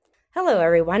Hello,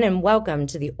 everyone, and welcome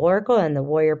to the Oracle and the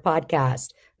Warrior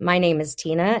podcast. My name is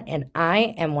Tina, and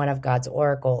I am one of God's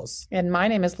oracles. And my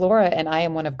name is Laura, and I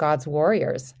am one of God's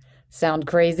warriors. Sound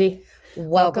crazy?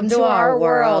 Welcome to our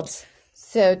world.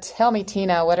 So tell me,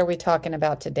 Tina, what are we talking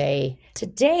about today?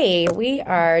 Today, we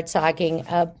are talking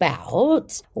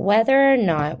about whether or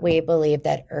not we believe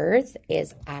that Earth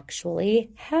is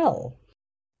actually hell.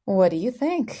 What do you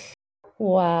think?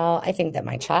 Well, I think that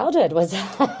my childhood was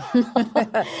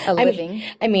A living.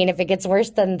 I mean, if it gets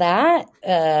worse than that,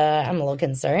 I'm a little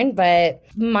concerned. But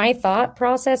my thought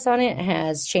process on it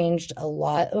has changed a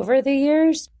lot over the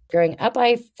years. Growing up,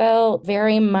 I felt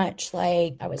very much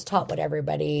like I was taught what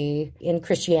everybody in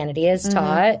Christianity is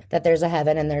taught, that there's a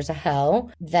heaven and there's a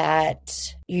hell,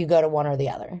 that you go to one or the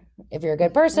other. If you're a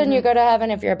good person, you go to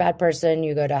heaven. If you're a bad person,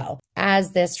 you go to hell.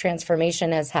 As this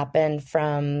transformation has happened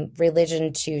from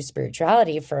religion to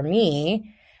spirituality for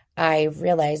me, I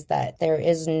realized that there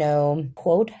is no,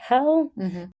 quote, hell.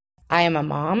 I am a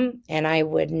mom, and I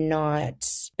would not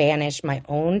banish my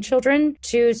own children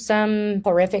to some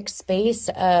horrific space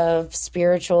of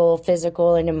spiritual,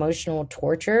 physical, and emotional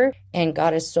torture. And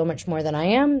God is so much more than I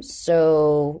am.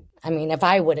 So, I mean, if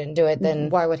I wouldn't do it, then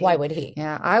why would he?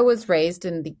 Yeah, I was raised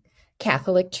in the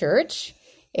Catholic Church,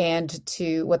 and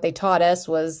to what they taught us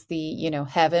was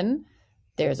heaven.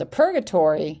 There's a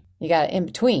purgatory. You got in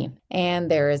between, and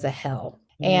there is a hell.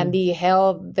 And the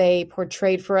hell they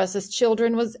portrayed for us as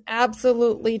children was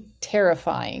absolutely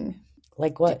terrifying.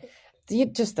 Like what?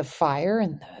 Just the fire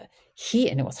and the heat,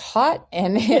 and it was hot,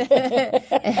 and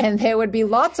and there would be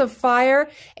lots of fire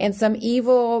and some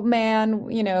evil man,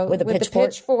 with the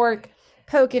pitchfork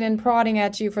poking and prodding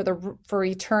at you for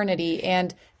eternity.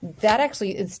 And that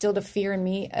actually instilled a fear in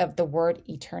me of the word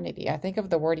eternity. I think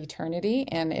of the word eternity,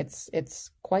 and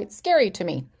it's quite scary to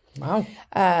me. Wow.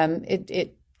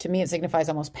 To me, it signifies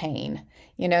almost pain,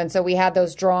 and so we had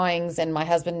those drawings, and my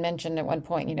husband mentioned at one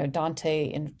point, Dante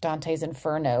in Dante's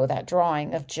Inferno, that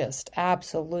drawing of just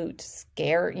absolute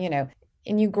scare,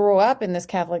 and you grow up in this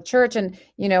Catholic church, and,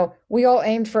 we all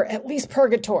aimed for at least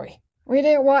purgatory. We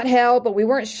didn't want hell, but we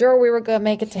weren't sure we were going to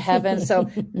make it to heaven.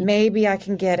 So maybe I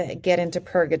can get into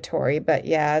purgatory. But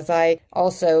yeah, as I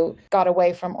also got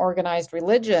away from organized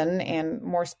religion and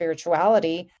more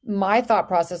spirituality, my thought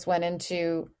process went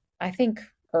into, I think,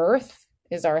 Earth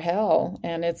is our hell,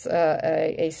 and it's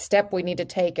a step we need to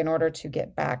take in order to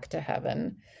get back to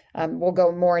heaven. We'll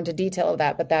go more into detail of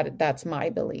that, but that's my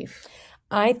belief.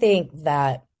 I think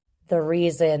that the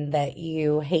reason that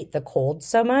you hate the cold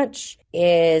so much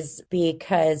is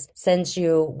because since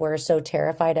you were so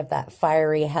terrified of that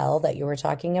fiery hell that you were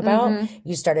talking about,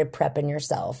 you started prepping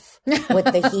yourself with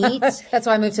the heat. That's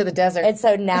why I moved to the desert. And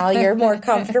so now you're more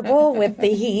comfortable with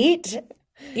the heat.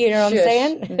 You know what I'm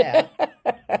saying? Yeah.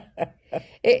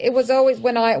 It was always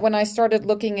when I started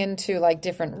looking into like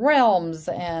different realms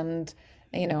and,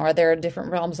 are there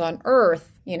different realms on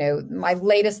Earth? My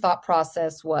latest thought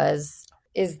process was,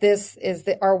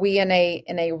 are we in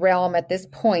a realm at this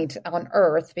point on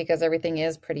Earth, because everything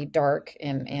is pretty dark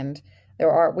and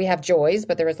we have joys,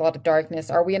 but there is a lot of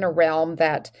darkness. Are we in a realm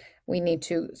that we need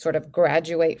to sort of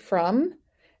graduate from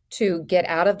to get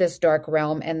out of this dark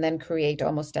realm and then create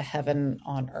almost a heaven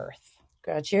on Earth?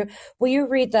 Got you. Will you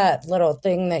read that little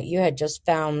thing that you had just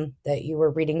found that you were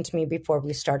reading to me before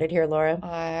we started here, Laura?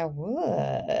 I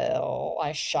will.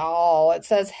 I shall. It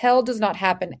says, hell does not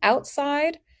happen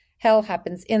outside. Hell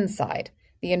happens inside.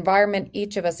 The environment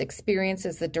each of us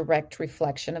experiences is the direct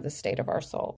reflection of the state of our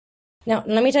soul. Now,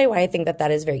 let me tell you why I think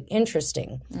that is very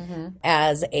interesting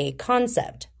as a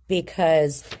concept.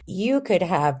 Because you could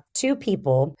have two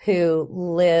people who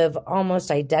live almost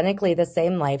identically the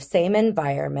same life, same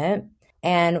environment,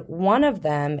 and one of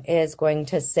them is going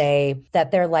to say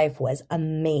that their life was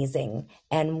amazing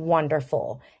and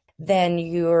wonderful. Then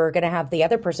you're going to have the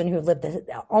other person who lived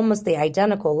almost the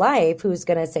identical life who's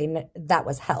going to say that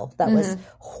was hell. That was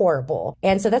horrible.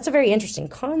 And so that's a very interesting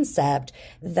concept,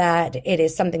 that it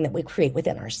is something that we create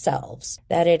within ourselves,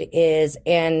 that it is.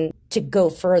 And to go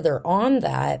further on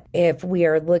that, if we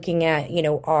are looking at,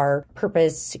 our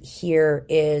purpose here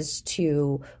is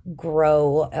to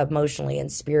grow emotionally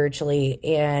and spiritually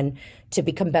and to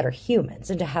become better humans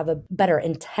and to have a better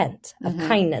intent of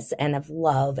kindness and of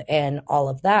love and all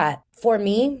of that. For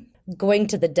me, going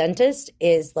to the dentist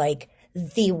is like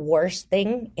the worst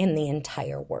thing in the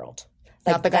entire world.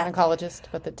 Not the gynecologist,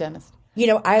 but the dentist.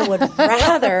 I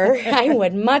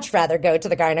would much rather go to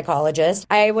the gynecologist.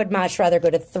 I would much rather go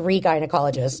to 3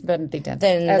 gynecologists Than the dentist.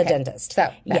 the dentist. So,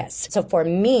 yes. So for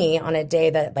me, on a day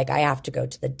that I have to go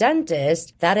to the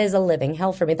dentist, that is a living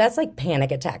hell for me. That's like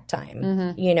panic attack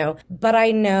time, But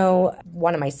I know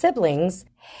one of my siblings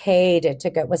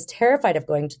was terrified of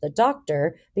going to the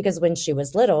doctor because when she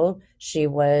was little, she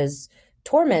was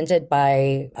tormented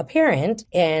by a parent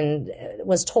and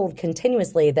was told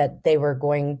continuously that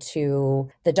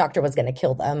the doctor was going to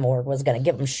kill them or was going to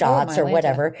give them shots or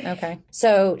whatever. Okay.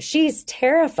 So she's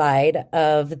terrified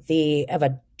of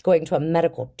going to a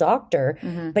medical doctor,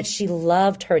 but she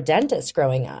loved her dentist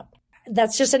growing up.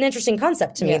 That's just an interesting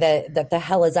concept to me that the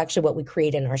hell is actually what we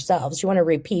create in ourselves. You want to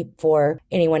repeat for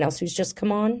anyone else who's just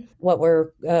come on what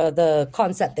were the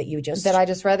concept that I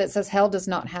just read that says hell does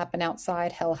not happen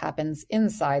outside. Hell happens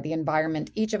inside. The environment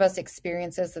each of us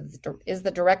experiences is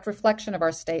the direct reflection of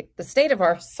the state of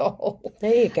our soul.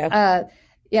 There you go.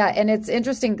 Yeah, and it's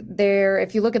interesting there.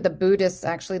 If you look at the Buddhists,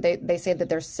 actually, they say that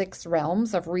there's 6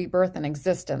 realms of rebirth and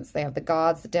existence. They have the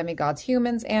gods, the demigods,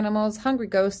 humans, animals, hungry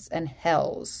ghosts, and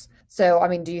hells. So, I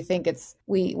mean, do you think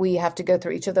we have to go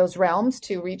through each of those realms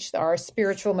to reach our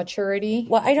spiritual maturity?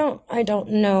 Well, I don't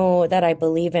know that I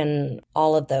believe in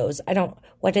all of those.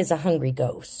 What is a hungry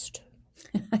ghost?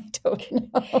 I don't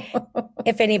know.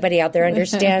 If anybody out there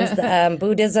understands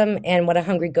Buddhism and what a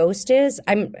hungry ghost is,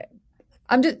 I'm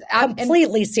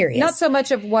completely serious. Not so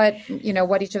much of what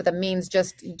each of them means.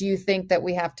 Just, do you think that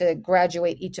we have to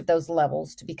graduate each of those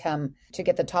levels to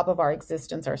get the top of our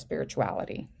existence, our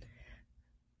spirituality?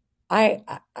 I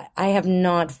have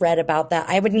not read about that.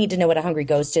 I would need to know what a hungry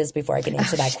ghost is before I can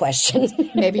answer that question.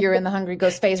 Maybe you're in the hungry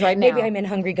ghost phase right now. Maybe I'm in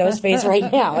hungry ghost phase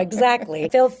right now. Exactly.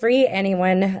 Feel free,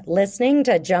 anyone listening,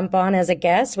 to jump on as a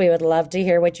guest. We would love to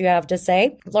hear what you have to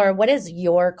say. Laura, what is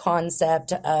your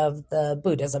concept of the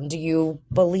Buddhism? Do you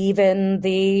believe in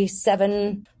the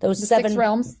 7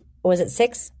 realms? Was it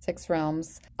 6? 6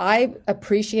 realms. I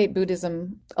appreciate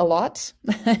Buddhism a lot,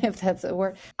 if that's a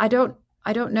word. I don't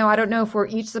know. I don't know if we're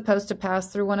each supposed to pass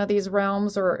through one of these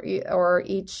realms or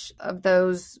each of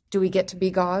those. Do we get to be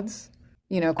gods?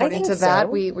 According to that,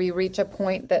 we reach a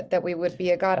point that we would be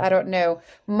a god. I don't know.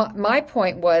 My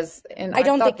point was, and I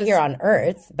don't think you're on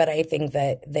Earth, but I think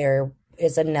that there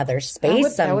is another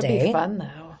space someday. That would be fun,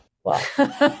 though. Well,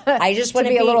 I just want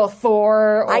to be a little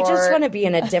Thor. I just want to be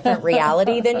in a different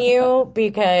reality than you,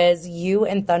 because you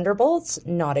and Thunderbolts,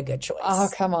 not a good choice. Oh,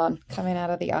 come on. Coming out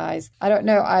of the eyes. I don't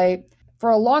know. For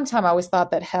a long time, I always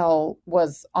thought that hell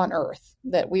was on Earth,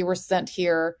 that we were sent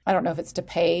here. I don't know if it's to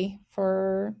pay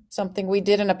for something we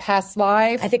did in a past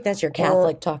life. I think that's your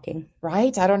Catholic talking.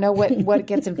 Right? I don't know what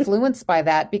gets influenced by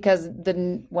that, because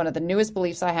one of the newest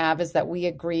beliefs I have is that we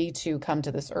agree to come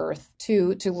to this earth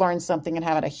to learn something and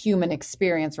have a human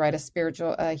experience, right? A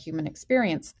spiritual human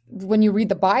experience. When you read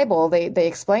the Bible, they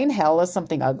explain hell as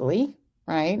something ugly,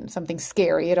 right? Something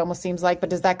scary, it almost seems like.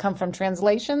 But does that come from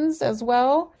translations as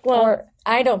well? Well,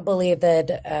 I don't believe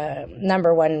that,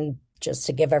 number one, just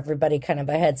to give everybody kind of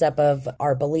a heads up of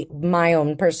my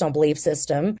own personal belief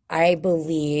system, I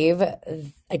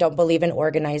don't believe in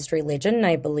organized religion.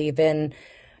 I believe in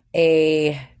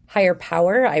a higher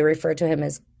power. I refer to him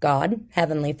as God,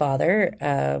 Heavenly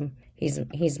Father.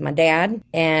 He's my dad,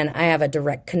 and I have a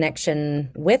direct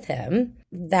connection with him.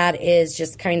 That is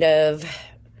just kind of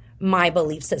my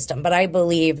belief system. But I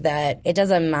believe that it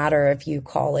doesn't matter if you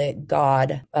call it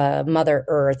God, Mother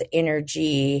Earth,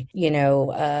 energy,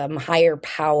 higher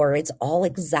power. It's all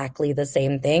exactly the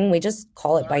same thing. We just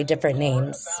call it by different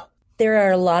names. There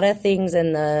are a lot of things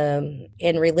in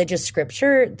religious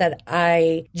scripture that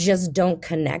I just don't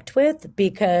connect with,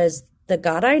 because the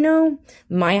God I know,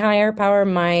 my higher power,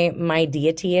 my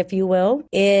deity, if you will,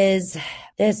 is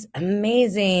this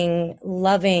amazing,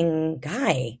 loving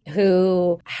guy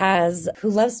who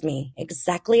loves me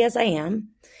exactly as I am.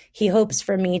 He hopes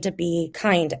for me to be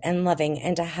kind and loving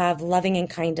and to have loving and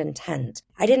kind intent.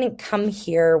 I didn't come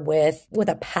here with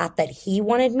a path that he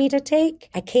wanted me to take.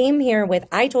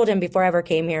 I told him before I ever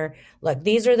came here, look,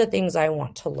 these are the things I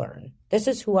want to learn. This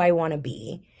is who I want to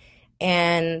be.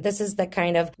 And this is the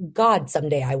kind of God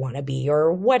someday I want to be,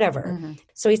 or whatever. Mm-hmm.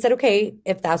 So he said, okay,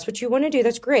 if that's what you want to do,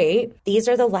 that's great. These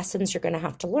are the lessons you're going to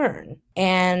have to learn.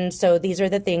 And so these are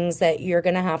the things that you're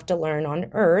going to have to learn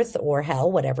on earth or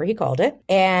hell, whatever he called it.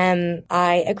 And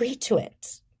I agreed to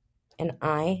it.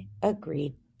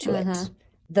 Mm-hmm.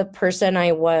 The person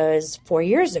I was 4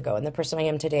 years ago and the person I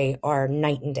am today are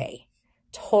night and day.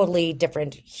 Totally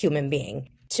different human being.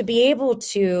 To be able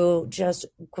to just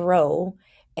grow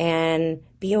and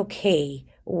be okay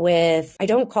with, I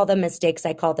don't call them mistakes,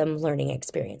 I call them learning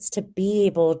experience. To be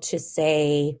able to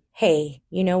say, hey,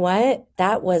 you know what?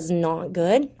 That was not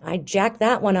good. I jacked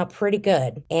that one up pretty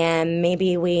good. And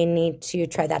maybe we need to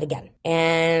try that again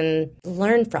and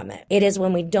learn from it. It is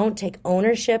when we don't take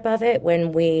ownership of it,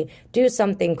 when we do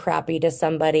something crappy to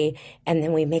somebody and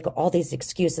then we make all these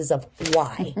excuses of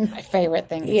why. My favorite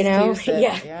thing, You know? excuses.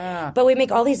 Yeah. But we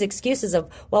make all these excuses of,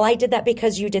 well, I did that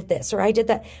because you did this, or I did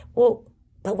that. Well,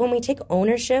 but when we take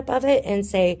ownership of it and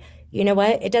say, you know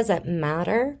what? It doesn't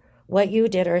matter what you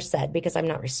did or said because I'm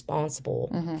not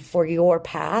responsible for your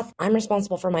path. I'm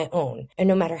responsible for my own. And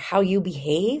no matter how you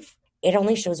behave, it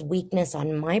only shows weakness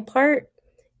on my part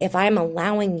if I'm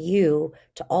allowing you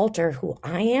to alter who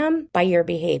I am by your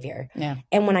behavior. Yeah.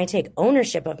 And when I take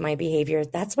ownership of my behavior,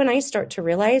 that's when I start to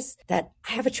realize that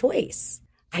I have a choice.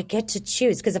 I get to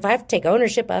choose. Because if I have to take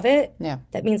ownership of it,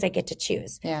 that means I get to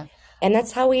choose. Yeah. And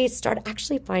that's how we start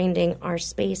actually finding our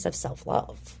space of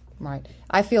self-love. Right.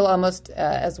 I feel almost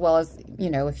as well as,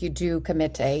 if you do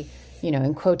commit a,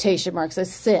 in quotation marks, a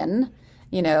sin,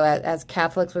 as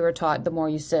Catholics, we were taught the more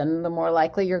you sin, the more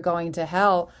likely you're going to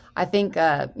hell. I think,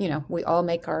 we all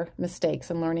make our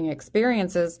mistakes and learning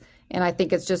experiences. And I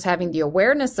think it's just having the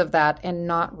awareness of that and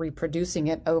not reproducing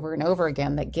it over and over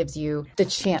again that gives you the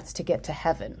chance to get to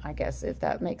heaven, I guess, if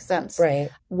that makes sense.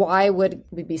 Right. Why would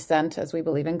we be sent, as we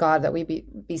believe in God, that we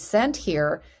be sent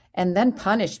here and then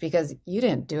punished because you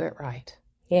didn't do it right?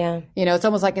 Yeah. It's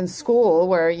almost like in school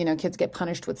where, kids get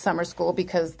punished with summer school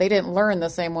because they didn't learn the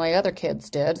same way other kids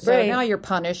did. So now you're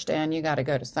punished and you got to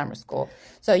go to summer school.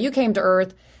 So you came to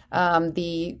Earth.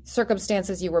 The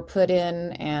circumstances you were put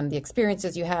in and the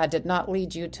experiences you had did not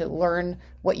lead you to learn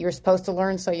what you were supposed to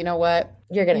learn. So you know what?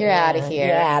 You're out of here.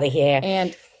 You're out of here.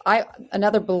 And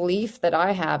another belief that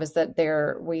I have is that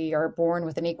we are born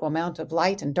with an equal amount of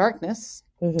light and darkness.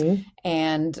 Mm-hmm.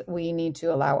 And we need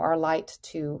to allow our light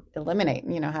to eliminate.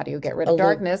 How do you get rid of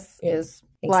darkness? Is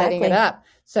lighting it up.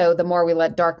 So the more we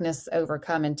let darkness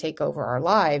overcome and take over our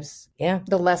lives,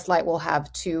 the less light we'll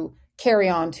have to carry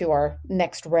on to our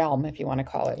next realm, if you want to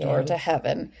call it, or to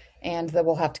heaven. And then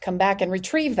we'll have to come back and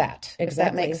retrieve that, if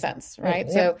that makes sense, right?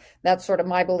 Yeah. So that's sort of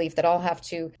my belief, that I'll have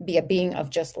to be a being of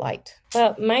just light.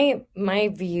 Well, my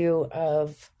view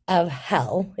of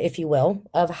hell, if you will,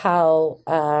 of how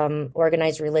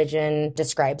organized religion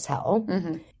describes hell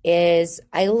is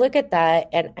I look at that,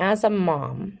 and as a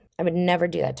mom, I would never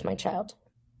do that to my child.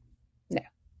 No.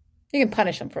 You can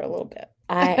punish them for a little bit.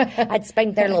 I'd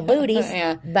spank their little booties,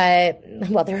 but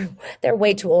well, they're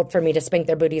way too old for me to spank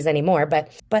their booties anymore.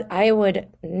 But I would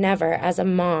never, as a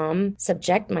mom,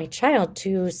 subject my child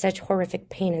to such horrific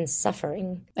pain and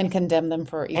suffering and condemn them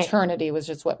for eternity, was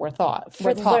just what we're taught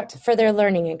for their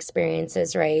learning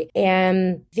experiences, right?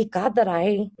 And the God that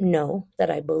I know,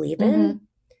 that I believe in,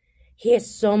 He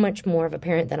is so much more of a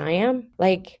parent than I am.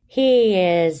 Like, He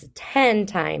is 10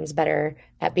 times better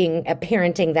at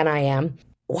parenting than I am.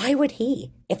 Why would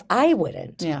He, if I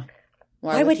wouldn't? Yeah.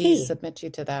 Why would he submit you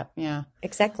to that? Yeah.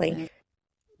 Exactly.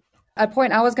 A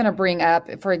point I was going to bring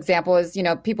up, for example, is,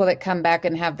 people that come back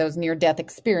and have those near-death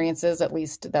experiences, at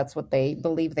least that's what they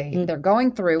believe they're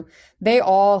going through, they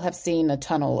all have seen a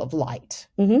tunnel of light.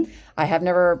 Mm-hmm. I have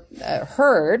never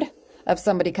heard of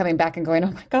somebody coming back and going,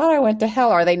 oh my God, I went to hell.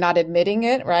 Are they not admitting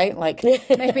it, right? Like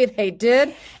maybe they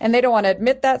did and they don't want to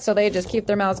admit that, so they just keep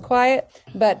their mouths quiet.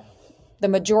 But the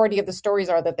majority of the stories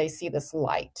are that they see this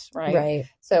light, right? Right.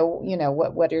 So,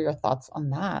 what are your thoughts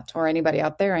on that? Or anybody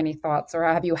out there, any thoughts? Or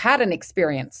have you had an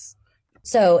experience?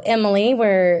 So, Emily,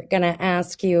 we're going to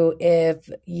ask you if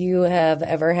you have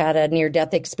ever had a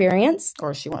near-death experience.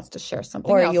 Or she wants to share something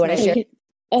or else. You want to share?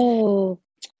 Oh,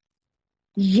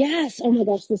 yes. Oh my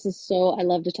gosh, I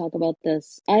love to talk about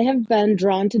this. I have been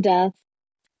drawn to death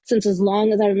since as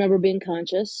long as I remember being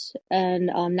conscious. And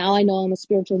now I know I'm a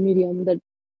spiritual medium. The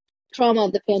trauma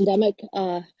of the pandemic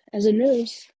as a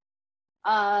nurse,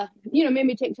 made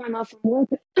me take time off from work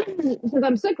because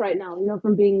I'm sick right now,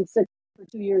 from being sick for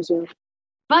 2 years here.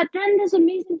 But then this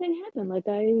amazing thing happened. Like,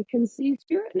 I can see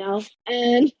spirit now.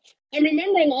 And I'm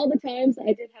remembering all the times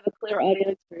I did have a clear audio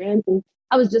experience. And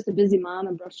I was just a busy mom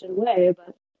and brushed it away.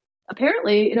 But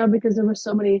apparently, because there were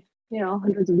so many,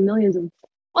 hundreds of millions of,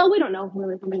 well, we don't know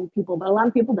really how many people, but a lot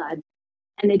of people died.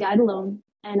 And they died alone.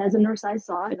 And as a nurse, I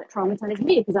saw it. It traumatized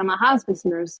me because I'm a hospice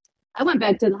nurse. I went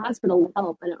back to the hospital to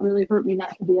help, and it really hurt me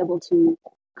not to be able to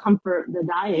comfort the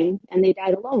dying. And they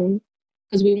died alone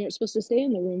because we weren't supposed to stay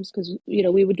in the rooms because,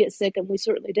 we would get sick, and we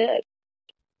certainly did.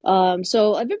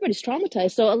 So everybody's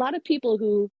traumatized. So a lot of people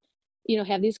who,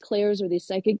 have these clairs or these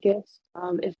psychic gifts,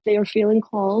 if they are feeling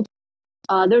called,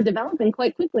 they're developing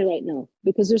quite quickly right now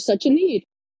because there's such a need.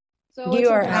 So you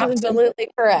are absolutely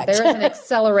correct. There is an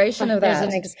acceleration of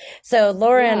that. So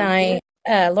Laura and I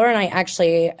Laura and I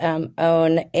actually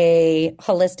own a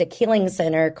holistic healing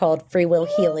center called Free Will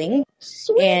Healing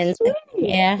in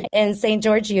in St.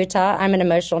 George, Utah. I'm an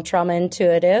emotional trauma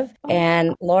intuitive,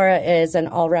 and Laura is an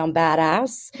all-around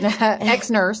badass.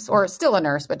 Ex-nurse, or still a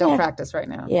nurse, but don't practice right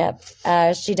now.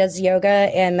 Yep. She does yoga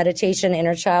and meditation,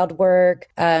 inner child work.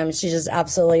 She's just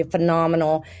absolutely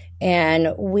phenomenal.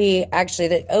 And we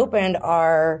actually opened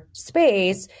our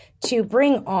space to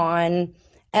bring on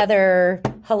other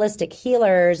holistic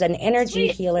healers and energy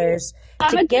healers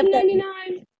I'm to a give them.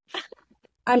 1099.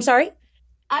 I'm sorry?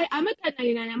 I'm a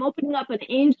 1099. I'm opening up an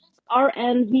Angels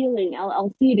RN Healing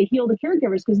LLC to heal the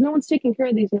caregivers because no one's taking care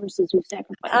of these nurses who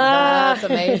sacrifice. That's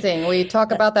amazing. We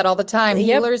talk about that all the time. Yep.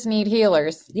 Healers need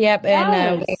healers. Yep.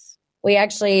 And we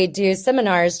actually do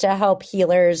seminars to help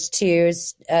healers to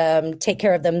take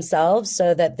care of themselves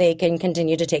so that they can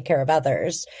continue to take care of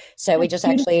others. So we just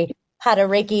actually had a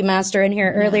Reiki master in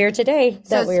here earlier today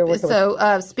that we were working with.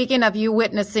 So speaking of you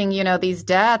witnessing, these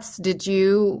deaths, did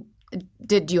you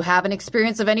have an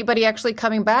experience of anybody actually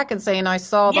coming back and saying, I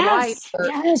saw the light?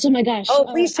 Yes. Oh my gosh. Oh,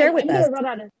 please share with us.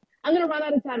 I'm going to run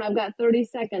out of time. I've got 30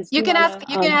 seconds. You can ask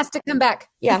to come back.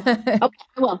 Yeah. Okay,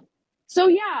 well. So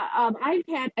I've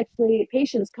had actually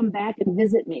patients come back and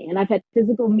visit me, and I've had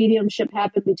physical mediumship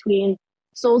happen between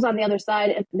souls on the other side,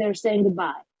 and they're saying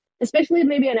goodbye. Especially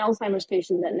maybe an Alzheimer's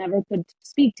patient that never could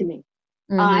speak to me.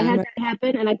 I had that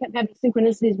happen, and I kept having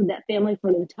synchronicities with that family for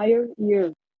an entire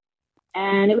year.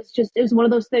 And it was one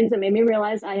of those things that made me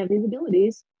realize I have these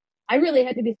abilities. I really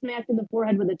had to be smacked in the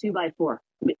forehead with a 2x4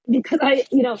 because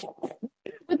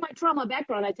with my trauma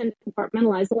background, I tend to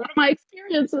compartmentalize a lot of my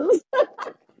experiences.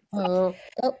 Yeah.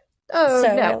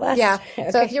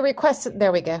 Okay. So if you request it,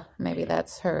 there we go. Maybe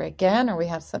that's her again, or we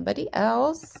have somebody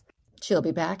else. She'll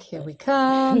be back. Here we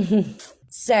come.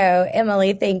 So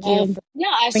Emily, thank you.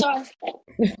 I saw.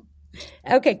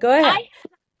 Okay, go ahead.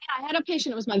 I had a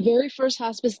patient. It was my very first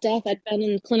hospice death. I'd been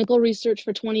in clinical research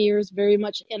for 20 years, very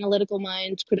much analytical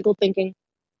mind, critical thinking.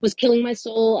 Was killing my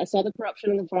soul. I saw the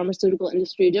corruption in the pharmaceutical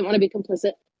industry. Didn't want to be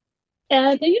complicit.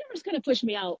 And the universe kind of pushed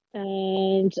me out.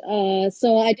 And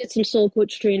so I did some soul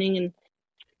coach training and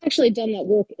actually done that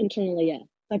work internally yet.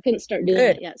 I couldn't start doing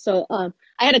it yet. So I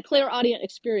had a clairaudient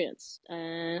experience.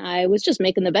 And I was just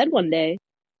making the bed one day.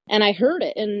 And I heard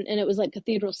it. And it was like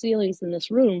cathedral ceilings in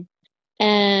this room.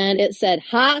 And it said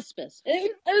hospice.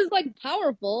 It was like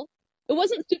powerful. It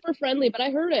wasn't super friendly, but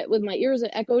I heard it with my ears.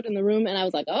 It echoed in the room. And I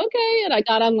was like, okay. And I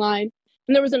got online.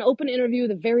 And there was an open interview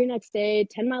the very next day,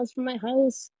 10 miles from my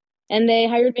house. And they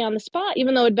hired me on the spot,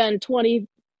 even though it'd been 25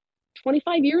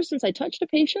 years since I touched a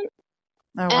patient.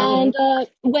 Oh, wow. And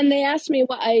when they asked me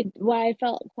why I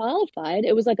felt qualified,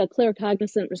 it was like a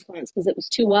claircognizant response because it was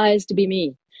too wise to be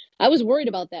me. I was worried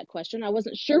about that question. I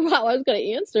wasn't sure how I was going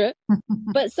to answer it.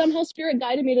 But somehow Spirit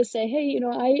guided me to say, hey,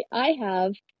 I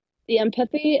have the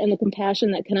empathy and the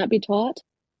compassion that cannot be taught.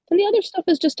 And the other stuff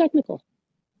is just technical.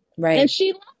 Right. And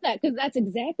she loved that because that's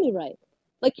exactly right.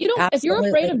 Like, if you're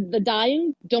afraid of the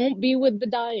dying, don't be with the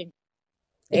dying.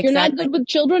 If you're not good with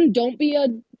children, don't be a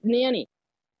nanny.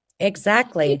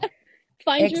 Exactly.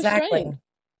 Find your strength.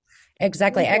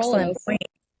 Exactly. Excellent point.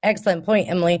 Excellent point,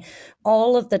 Emily.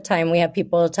 All of the time, we have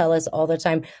people tell us all the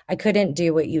time, I couldn't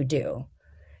do what you do.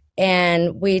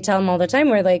 And we tell them all the time,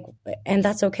 we're like, and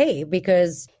that's okay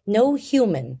because no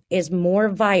human is more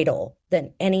vital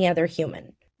than any other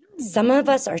human. Some of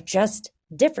us are just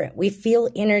different. We feel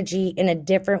energy in a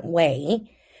different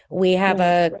way. We have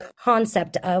a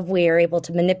concept of we are able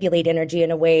to manipulate energy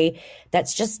in a way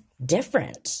that's just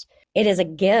different. It is a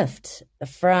gift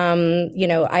from,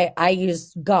 I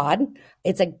use God.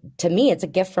 To me, it's a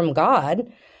gift from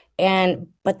God.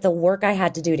 But the work I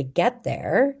had to do to get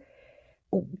there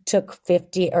took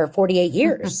 50 or 48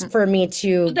 years for me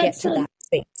to get to that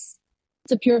space.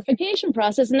 It's a purification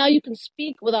process. And now you can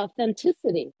speak with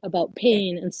authenticity about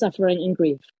pain and suffering and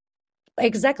grief.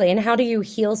 Exactly. And how do you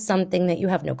heal something that you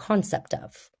have no concept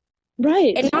of?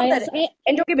 Right. And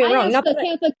don't get me wrong. I ask the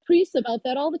Catholic priests about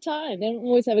that all the time. They don't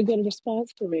always have a good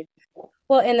response for me.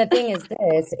 Well, and the thing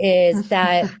is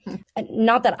that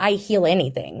not that I heal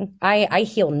anything. I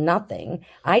heal nothing.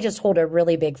 I just hold a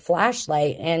really big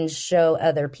flashlight and show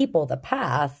other people the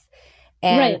path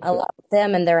and allow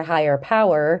them and their higher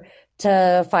power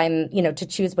to find, to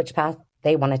choose which path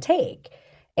they want to take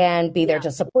and be there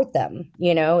to support them.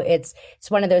 It's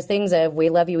one of those things of we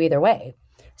love you either way.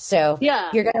 So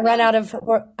you're going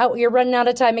to you're running out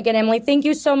of time again, Emily. Thank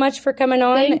you so much for coming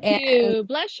on. Thank you.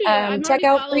 Bless you.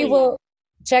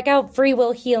 Check out Free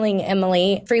Will Healing,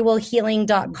 Emily,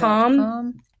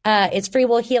 freewillhealing.com. It's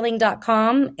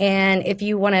freewillhealing.com. And if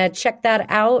you want to check that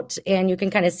out and you can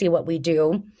kind of see what we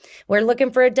do, we're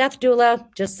looking for a death doula.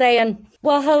 Just saying.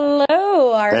 Well, hello,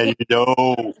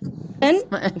 Hello.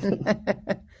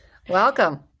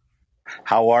 Welcome.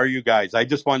 How are you guys? I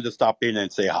just wanted to stop in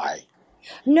and say hi.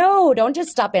 No, don't just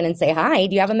stop in and say hi.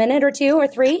 Do you have a minute or 2 or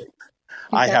 3?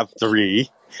 I have 3.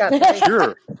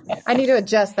 Sure. I need to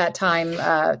adjust that time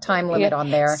limit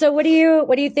on there. So what do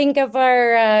you think of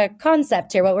our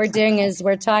concept here? What we're doing is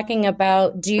we're talking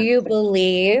about, do you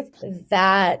believe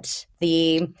that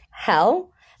the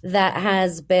hell that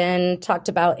has been talked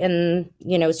about in,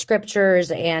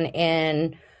 scriptures and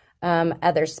in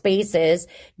other spaces,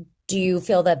 do you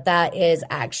feel that that is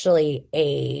actually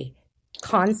a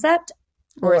concept?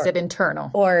 Or is it internal?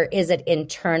 Or is it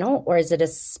internal? Or is it a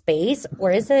space?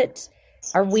 Or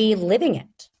are we living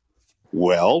it?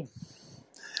 Well,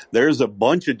 there's a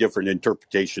bunch of different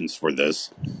interpretations for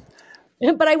this.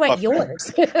 But I want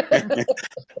yours.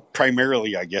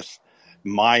 Primarily, I guess,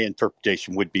 my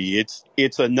interpretation would be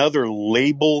it's another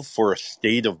label for a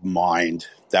state of mind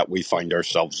that we find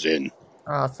ourselves in.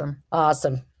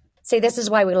 Awesome. See, this is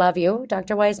why we love you,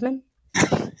 Dr. Wiseman.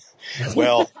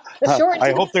 Well,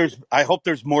 I hope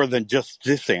there's more than just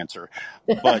this answer.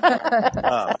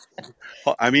 But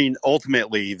I mean,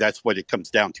 ultimately, that's what it comes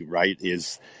down to, right?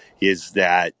 Is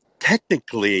that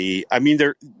technically? I mean,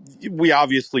 we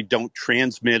obviously don't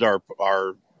transmit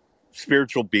our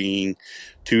spiritual being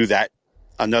to that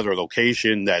another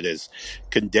location that is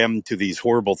condemned to these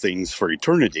horrible things for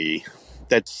eternity.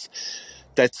 That's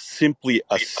simply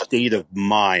a state of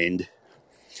mind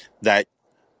that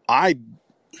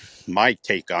my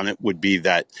take on it would be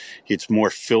that it's more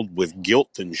filled with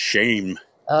guilt and shame.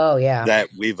 Oh, yeah. That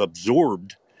we've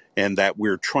absorbed and that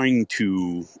we're trying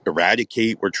to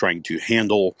eradicate. We're trying to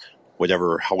handle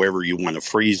however you want to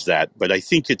phrase that. But I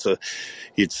think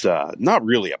it's not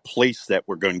really a place that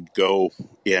we're going to go.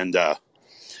 And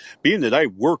being that I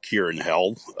work here in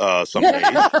hell some days,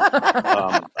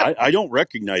 I don't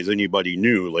recognize anybody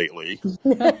new lately.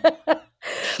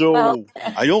 So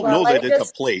I don't know that it's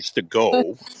a place to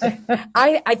go.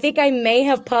 I think I may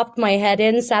have popped my head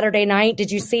in Saturday night.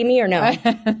 Did you see me or no?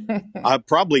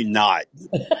 Probably not.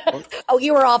 Oh,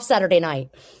 you were off Saturday night.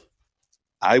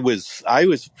 I was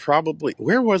probably,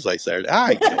 where was I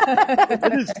Saturday?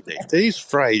 What is today? Today's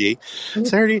Friday.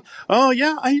 Saturday. Oh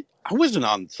yeah, I wasn't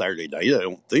on Saturday night, I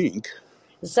don't think.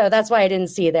 So that's why I didn't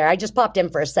see you there. I just popped in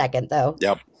for a second though.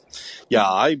 Yep.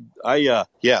 Yeah,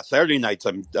 Saturday nights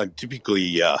I'm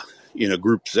typically in a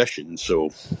group session,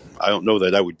 so I don't know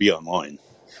that I would be online.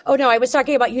 Oh no, I was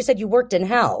talking about, you said you worked in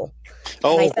hell.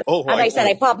 I said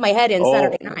I popped my head in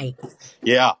Saturday night.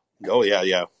 Yeah. Oh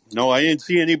yeah. No, I didn't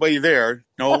see anybody there.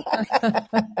 No.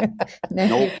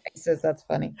 Nope. That's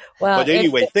funny. Well, but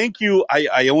anyway, thank you.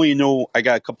 I only know I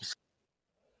got a couple.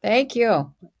 Thank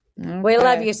you. We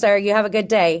love you, sir. You have a good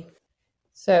day.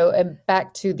 So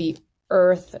back to the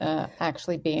earth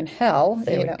actually being hell.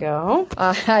 There we go.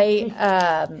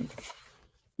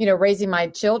 Raising my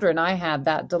children, I had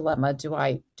that dilemma. Do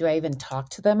I even talk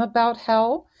to them about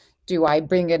hell? Do I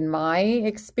bring in my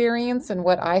experience and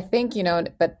what I think,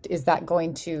 but is that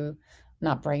going to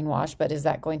not brainwash, but is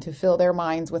that going to fill their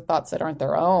minds with thoughts that aren't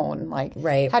their own? Like,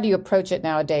 right. How do you approach it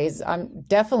nowadays? I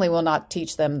definitely will not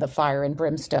teach them the fire and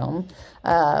brimstone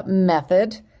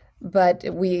method, but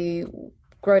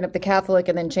growing up the Catholic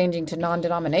and then changing to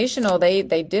non-denominational, they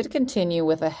did continue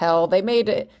with a hell. They made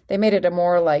it a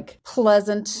more like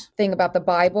pleasant thing about the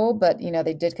Bible, but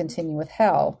they did continue with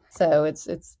hell. So it's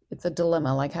a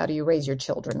dilemma. Like, how do you raise your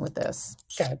children with this?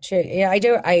 Gotcha. Yeah,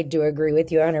 I do agree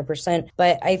with you 100%.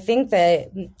 But I think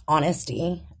that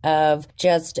honesty of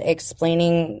just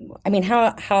explaining, I mean,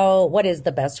 what is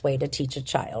the best way to teach a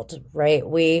child, right?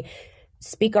 We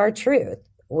speak our truth.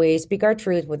 We speak our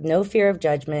truth with no fear of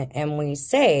judgment, and we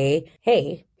say,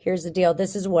 hey, here's the deal.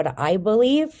 This is what I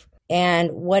believe,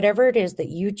 and whatever it is that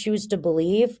you choose to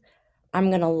believe, I'm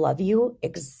going to love you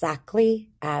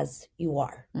exactly as you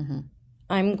are. Mm-hmm.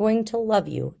 I'm going to love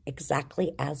you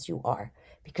exactly as you are,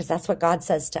 because that's what God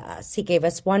says to us. He gave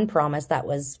us one promise, that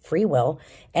was free will.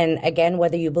 And again,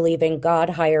 whether you believe in God,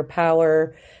 higher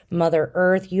power, Mother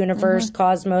Earth, universe,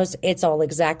 cosmos, it's all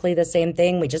exactly the same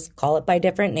thing. We just call it by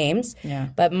different names. Yeah.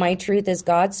 But my truth is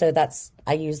God, so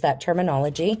I use that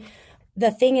terminology.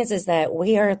 The thing is that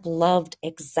we are loved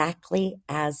exactly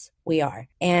as we are,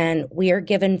 and we are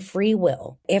given free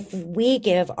will. If we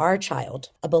give our child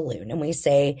a balloon and we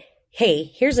say, hey,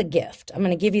 here's a gift. I'm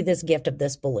going to give you this gift of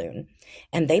this balloon.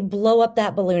 And they blow up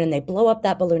that balloon and they blow up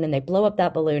that balloon and they blow up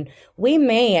that balloon. We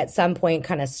may at some point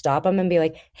kind of stop them and be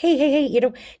like,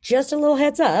 hey, just a little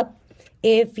heads up.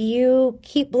 if you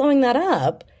keep blowing that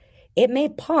up, it may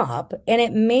pop and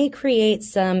it may create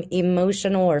some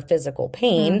emotional or physical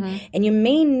pain. And you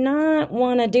may not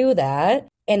want to do that.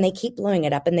 And they keep blowing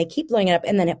it up and they keep blowing it up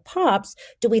and then it pops.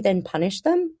 Do we then punish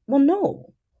them? Well,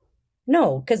 no.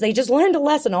 No, because they just learned a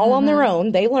lesson all on their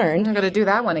own. They learned. I'm going to do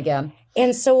that one again.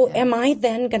 And so am I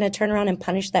then going to turn around and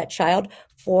punish that child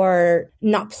for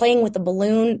not playing with the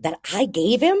balloon that I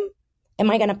gave him?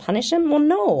 Am I going to punish him? Well,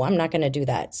 no, I'm not going to do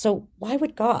that. So why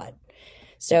would God?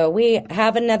 So we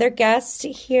have another guest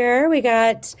here. We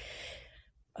got,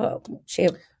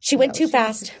 she went too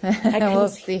fast. We'll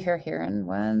see her here in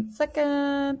 1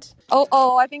 second.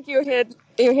 Oh, I think you hit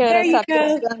us up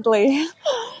accidentally.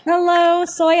 Hello,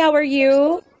 Soy, how are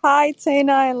you? Hi,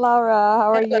 Tina and Laura.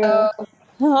 How are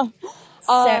you?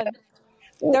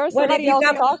 There's somebody else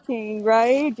talking,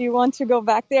 right? Do you want to go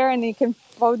back there and you can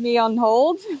put me on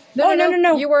hold? No.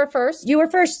 You were first. You were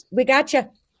first. We got you.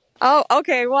 Oh,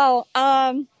 okay. Well,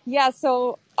 yeah,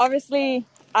 so obviously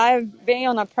I've been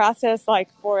on a process like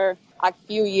for a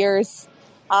few years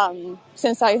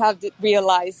since I have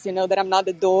realized, that I'm not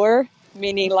the door,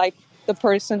 meaning like the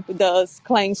person who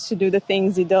claims to do the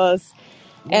things he does.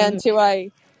 Until I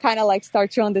kind of like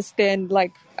start to understand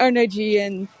like energy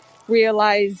and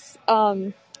realize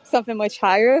something much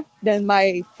higher than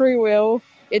my free will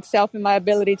itself and my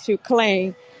ability to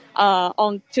claim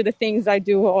on to the things I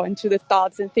do or into the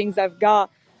thoughts and things I've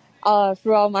got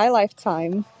throughout my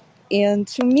lifetime. And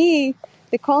to me,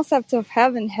 the concept of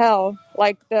heaven, hell,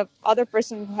 like the other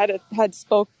person who had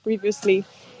spoke previously,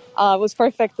 was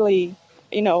perfectly,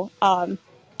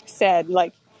 said.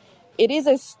 Like, it is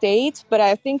a state, but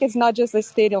I think it's not just a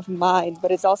state of mind,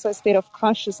 but it's also a state of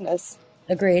consciousness.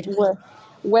 Agreed.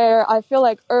 Where I feel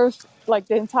like Earth, like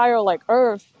the entire like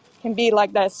Earth, can be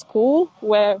like that school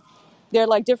where there are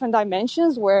like different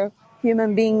dimensions where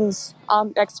human beings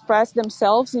express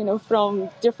themselves, from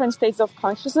different states of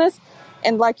consciousness.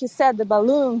 And like you said, the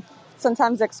balloon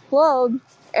sometimes explode,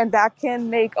 and that can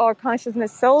make our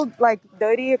consciousness so like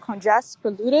dirty, congested,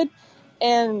 polluted,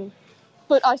 and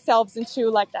put ourselves into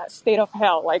like that state of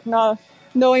hell, like not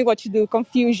knowing what to do,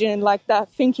 confusion, like that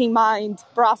thinking mind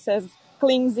process,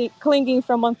 clinging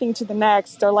from one thing to the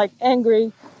next, or like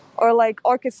angry, or like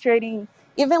orchestrating,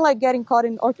 even like getting caught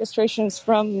in orchestrations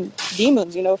from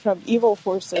demons, from evil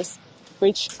forces,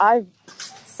 which I've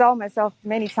saw myself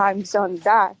many times on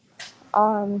that.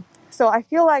 So I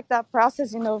feel like that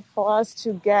process, for us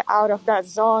to get out of that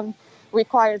zone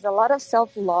requires a lot of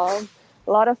self-love,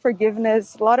 a lot of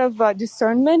forgiveness, a lot of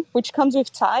discernment, which comes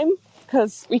with time,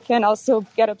 because we can also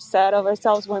get upset of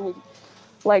ourselves when we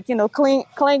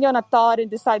cling on a thought and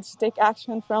decide to take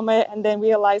action from it, and then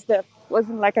realize that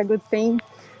wasn't like a good thing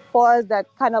for us, that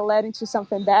kind of led into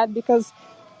something bad, because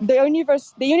the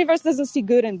universe doesn't see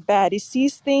good and bad. It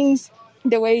sees things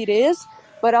the way it is,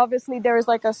 but obviously there is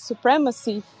like a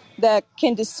supremacy that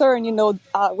can discern,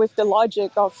 with the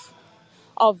logic of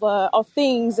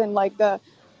things, and like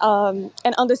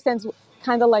and understands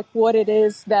kind of like what it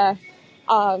is that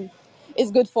is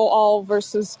good for all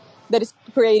versus that is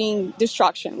creating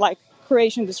destruction, like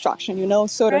creation destruction,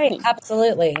 sort of thing.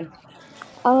 Absolutely.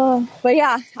 But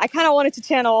yeah, I kind of wanted to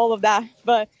channel all of that,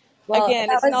 but again,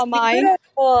 it's not mine.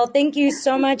 Well, thank you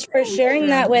so much for sharing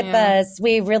that with us.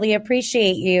 We really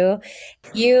appreciate you.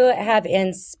 You have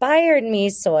inspired me,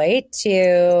 Soy,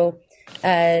 to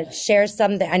share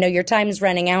something. I know your time's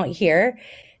running out here,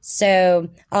 so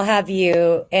I'll have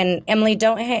you, and Emily,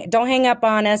 don't hang up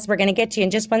on us. We're going to get to you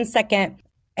in just 1 second.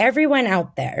 Everyone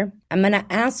out there, I'm going to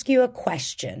ask you a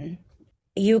question.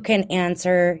 You can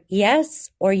answer yes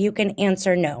or you can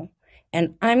answer no.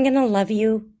 And I'm going to love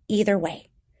you either way.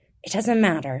 It doesn't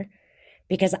matter,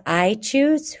 because I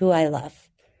choose who I love.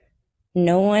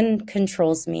 No one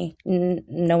controls me.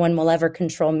 No one will ever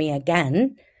control me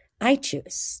again. I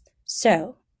choose.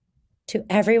 So, to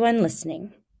everyone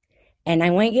listening, and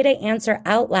I want you to answer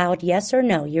out loud yes or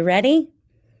no. You ready?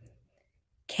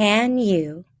 Can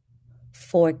you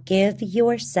forgive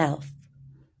yourself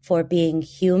for being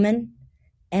human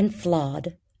and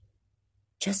flawed,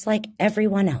 just like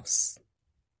everyone else?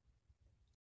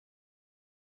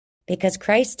 Because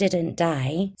Christ didn't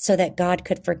die so that God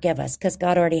could forgive us, because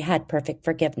God already had perfect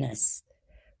forgiveness.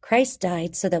 Christ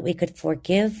died so that we could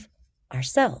forgive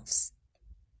ourselves.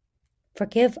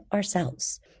 Forgive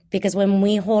ourselves. Because when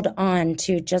we hold on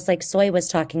to, just like Soy was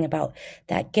talking about,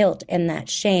 that guilt and that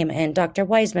shame, and Dr.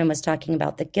 Wiseman was talking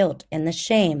about the guilt and the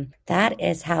shame, that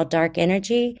is how dark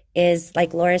energy is.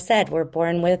 Like Laura said, we're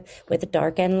born with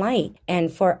dark and light.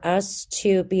 And for us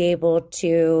to be able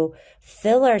to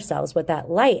fill ourselves with that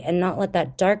light and not let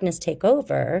that darkness take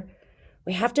over,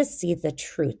 we have to see the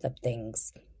truth of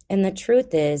things. And the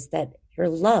truth is that you're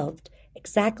loved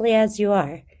exactly as you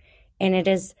are. And it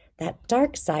is that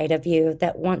dark side of you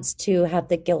that wants to have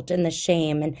the guilt and the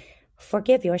shame, and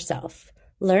forgive yourself.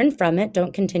 Learn from it.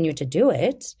 Don't continue to do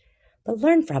it, but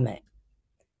learn from it.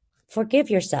 Forgive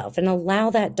yourself and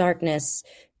allow that darkness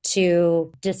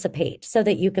to dissipate so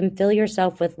that you can fill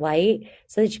yourself with light,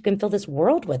 so that you can fill this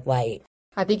world with light.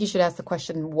 I think you should ask the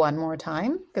question one more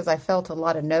time, because I felt a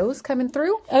lot of no's coming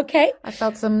through. Okay. I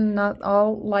felt some not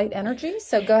all light energy.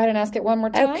 So go ahead and ask it one more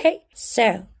time. Okay.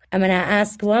 So I'm going to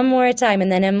ask one more time,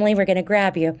 and then Emily, we're going to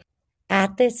grab you.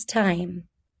 At this time,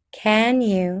 can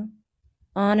you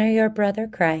honor your brother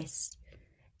Christ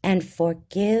and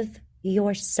forgive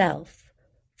yourself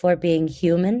for being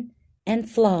human and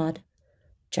flawed,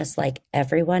 just like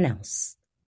everyone else?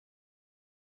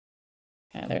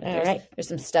 Yeah, there's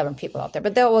some stubborn people out there,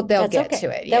 but they'll get to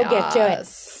it. They'll get to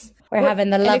it. We're having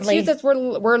the lovely. And excuse us,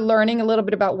 we're learning a little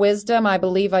bit about wisdom. I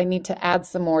believe I need to add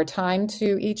some more time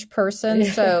to each person.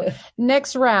 So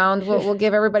next round, we'll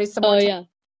give everybody some more time. Yeah.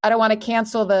 I don't want to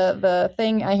cancel the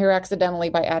thing I hear accidentally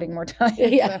by adding more time.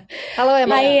 Yeah. So, hello,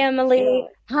 Emily. Hi, Emily.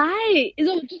 Hi.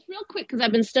 So just real quick, because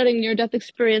I've been studying near-death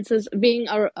experiences, being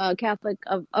a Catholic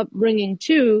of upbringing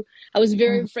too, I was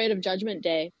very afraid of Judgment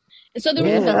Day. And so there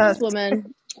was a businesswoman,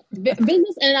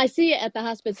 business, and I see it at the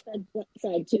hospice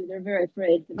side too. They're very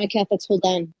afraid. My Catholics hold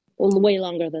on way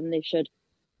longer than they should.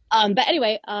 But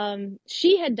anyway,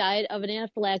 she had died of an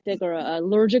anaphylactic or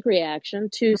allergic reaction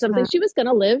to something. She was going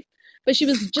to live, but she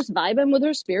was just vibing with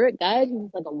her spirit guide. He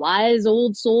was like a wise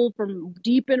old soul from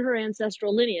deep in her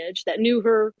ancestral lineage that knew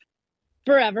her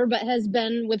forever, but has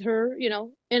been with her,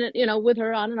 with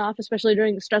her on and off, especially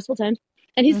during stressful times.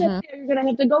 And he said, you're going to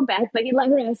have to go back, but he let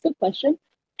her ask a question.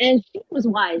 And she was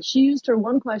wise. She used her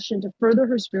one question to further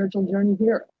her spiritual journey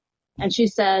here. And she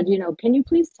said, can you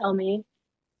please tell me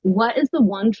what is the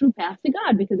one true path to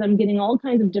God? Because I'm getting all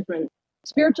kinds of different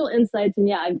spiritual insights. And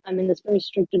I'm in this very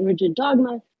strict and rigid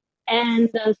dogma. And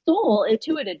the soul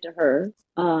intuited to her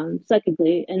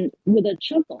psychically and with a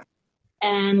chuckle.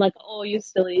 And like, oh, you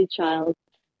silly child.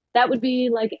 That would be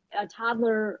like a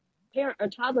toddler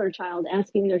child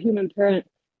asking their human parent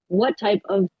what type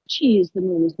of cheese the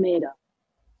moon is made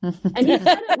of. And he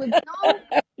said it with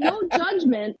no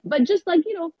judgment, but just like,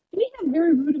 we have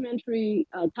very rudimentary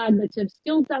cognitive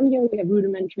skills down here. We have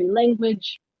rudimentary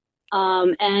language.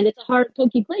 And it's a hard,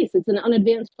 pokey place. It's an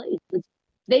unadvanced place.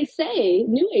 They say,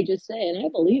 New Ages say, and I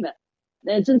believe it,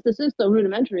 that since this is so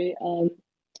rudimentary,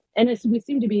 and we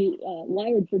seem to be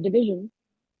wired for division,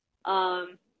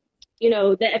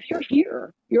 that if you're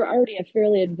here, you're already a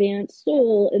fairly advanced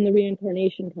soul in the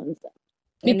reincarnation concept.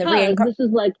 Because this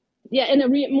is like,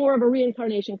 more of a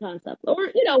reincarnation concept. Or,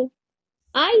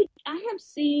 I have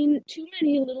seen too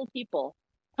many little people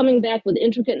coming back with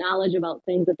intricate knowledge about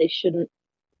things that they shouldn't.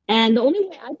 And the only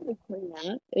way I can explain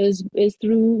that is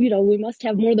through, we must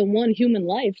have more than one human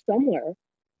life somewhere.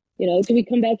 Do we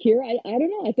come back here? I don't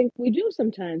know. I think we do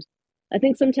sometimes. I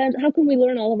think sometimes, how can we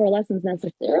learn all of our lessons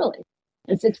necessarily?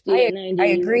 At 60 and 90. I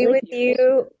agree with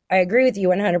you. I agree with you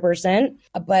 100%.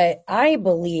 But I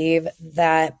believe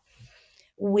that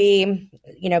we,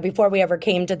 before we ever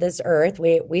came to this earth,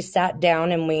 we sat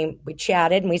down and we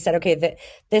chatted and we said, okay,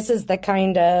 this is the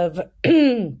kind of,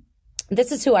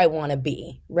 this is who I want to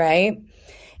be, right?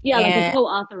 Yeah, like a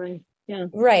co-authoring. Yeah.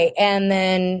 Right. And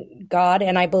then God,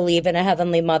 and I believe in a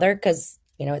heavenly mother, because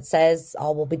it says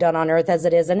all will be done on earth as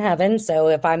it is in heaven. So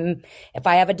if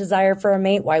I have a desire for a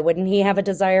mate, why wouldn't he have a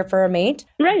desire for a mate?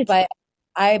 Right. But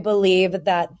I believe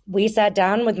that we sat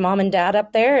down with mom and dad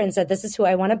up there and said, this is who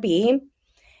I want to be.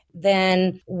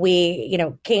 Then we,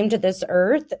 came to this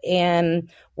earth and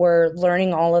we're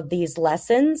learning all of these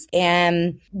lessons.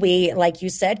 And we, like you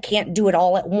said, can't do it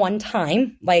all at one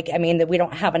time. That we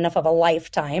don't have enough of a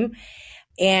lifetime.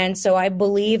 And so I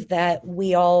believe that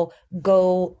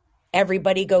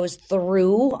everybody goes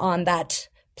through on that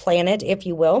planet, if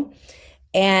you will.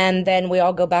 And then we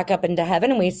all go back up into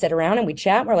heaven and we sit around and we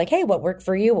chat. And we're like, hey, what worked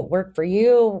for you? What worked for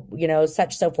you?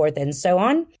 Such, so forth and so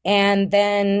on. And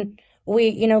then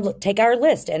we, take our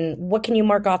list and what can you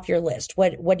mark off your list?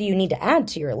 What do you need to add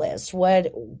to your list?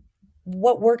 What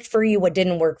worked for you? What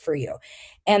didn't work for you?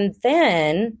 And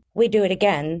then we do it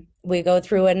again. We go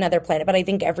through another planet, but I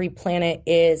think every planet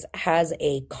has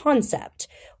a concept,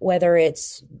 whether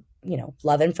it's,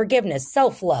 love and forgiveness,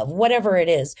 self-love, whatever it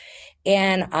is.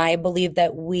 And I believe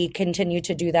that we continue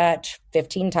to do that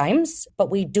 15 times,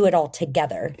 but we do it all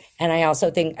together. And I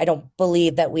also I don't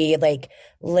believe that we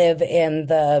live in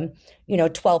the,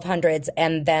 1200s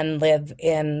and then live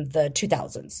in the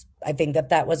 2000s. I think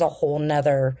that was a whole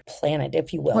nother planet,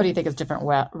 if you will. What do you think is different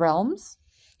realms?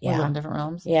 We live in different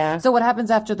realms. Yeah. So what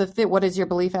happens after what is your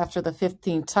belief after the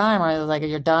 15th time? Are you like,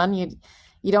 you're done?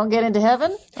 You don't get into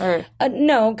heaven? Or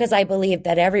no, because I believe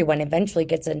that everyone eventually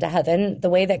gets into heaven. The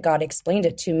way that God explained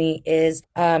it to me is,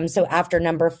 so after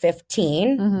number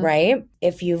 15, right?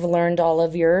 If you've learned all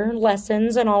of your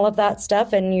lessons and all of that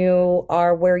stuff and you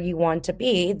are where you want to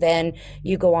be, then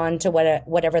you go on to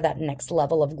whatever that next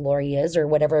level of glory is, or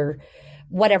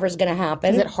whatever's going to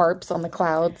happen. Is it harps on the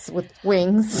clouds with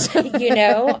wings?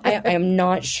 I'm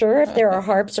not sure if there are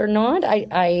harps or not.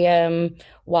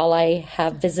 While I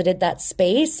have visited that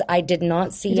space, I did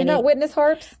not see You did not witness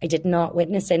harps? I did not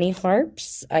witness any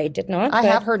harps. I did not. I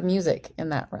have heard music in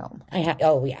that realm.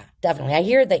 Oh, yeah, definitely. I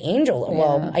hear the angel. Yeah.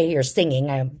 Well, I hear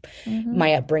singing.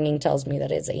 My upbringing tells me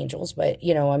that it's angels, but,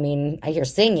 I hear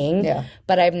singing. Yeah.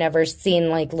 But I've never seen,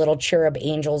 like, little cherub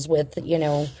angels with,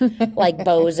 like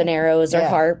bows and arrows or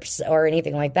harps or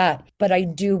anything like that. But I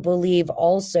do believe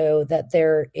also that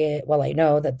I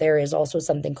know that there is also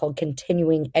something called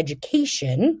continuing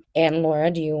education. And Laura,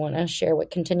 do you want to share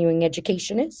what continuing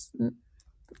education is?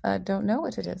 I don't know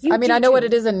what it is. I know what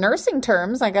it is in nursing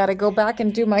terms. I got to go back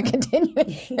and do my continuing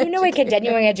education. You know what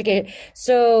continuing education.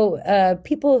 So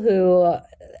people who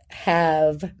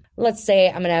have, let's say,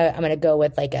 I'm gonna go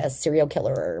with like a serial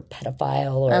killer or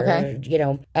pedophile or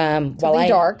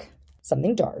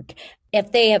something dark.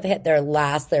 If they have hit their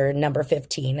number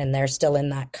 15 and they're still in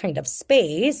that kind of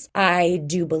space, I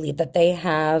do believe that they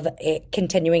have a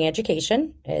continuing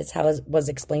education, is how it was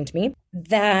explained to me,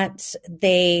 that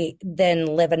they then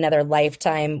live another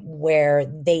lifetime where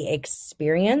they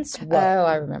experience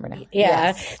I remember now. Yeah,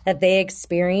 yes. That they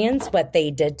experience what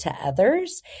they did to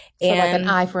others. So like an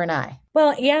eye for an eye.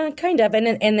 Well, yeah, kind of.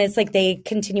 And it's like they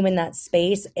continue in that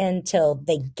space until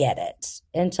they get it.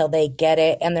 And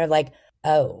they're like,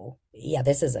 oh, yeah,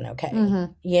 this isn't okay.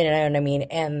 Mm-hmm. You know what I mean?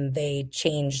 And they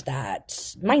change that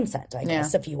mindset, I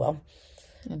guess, if you will.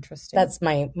 Interesting. That's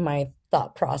my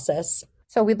thought process.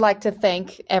 So we'd like to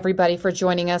thank everybody for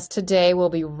joining us today. We'll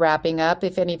be wrapping up.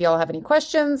 If any of y'all have any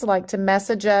questions, like to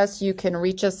message us, you can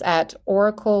reach us at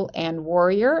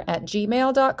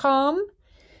oracleandwarrior@gmail.com.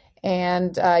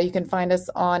 And you can find us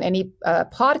on any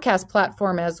podcast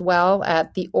platform as well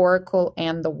at The Oracle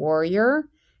and the Warrior.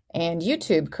 And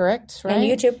YouTube, correct? Right? And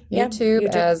YouTube.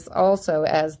 YouTube, as also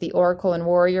as The Oracle and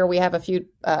Warrior. We have a few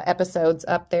episodes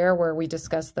up there where we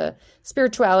discuss the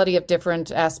spirituality of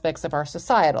different aspects of our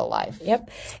societal life. Yep.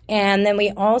 And then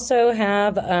we also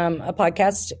have a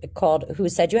podcast called Who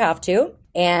Said You Have To?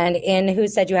 And in Who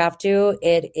Said You Have To,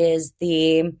 it is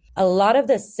a lot of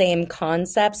the same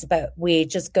concepts, but we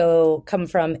just come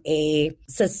from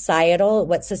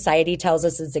what society tells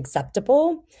us is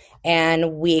acceptable.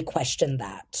 And we question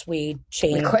that. We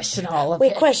question all of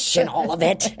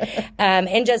it.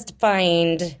 And just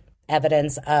find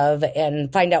evidence of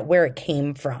and find out where it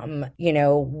came from,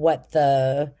 what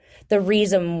the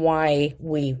reason why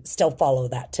we still follow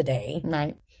that today.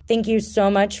 Right. Thank you so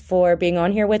much for being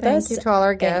on here with us. Thank you to all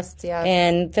our guests.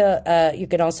 And you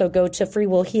can also go to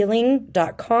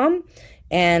freewillhealing.com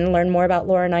and learn more about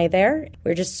Laura and I there.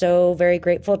 We're just so very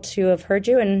grateful to have heard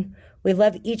you, and we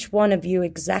love each one of you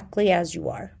exactly as you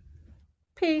are.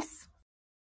 Peace.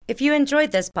 If you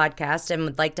enjoyed this podcast and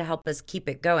would like to help us keep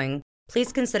it going,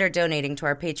 please consider donating to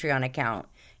our Patreon account.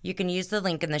 You can use the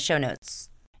link in the show notes.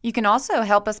 You can also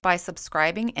help us by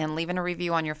subscribing and leaving a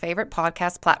review on your favorite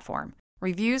podcast platform.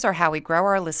 Reviews are how we grow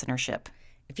our listenership.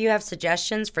 If you have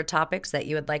suggestions for topics that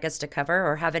you would like us to cover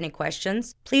or have any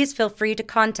questions, please feel free to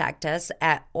contact us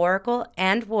at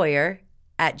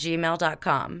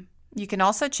oracleandwarrior@gmail.com. You can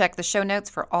also check the show notes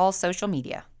for all social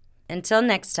media. Until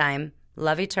next time,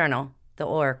 love eternal, the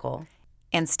Oracle.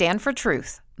 And stand for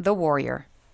truth, the Warrior.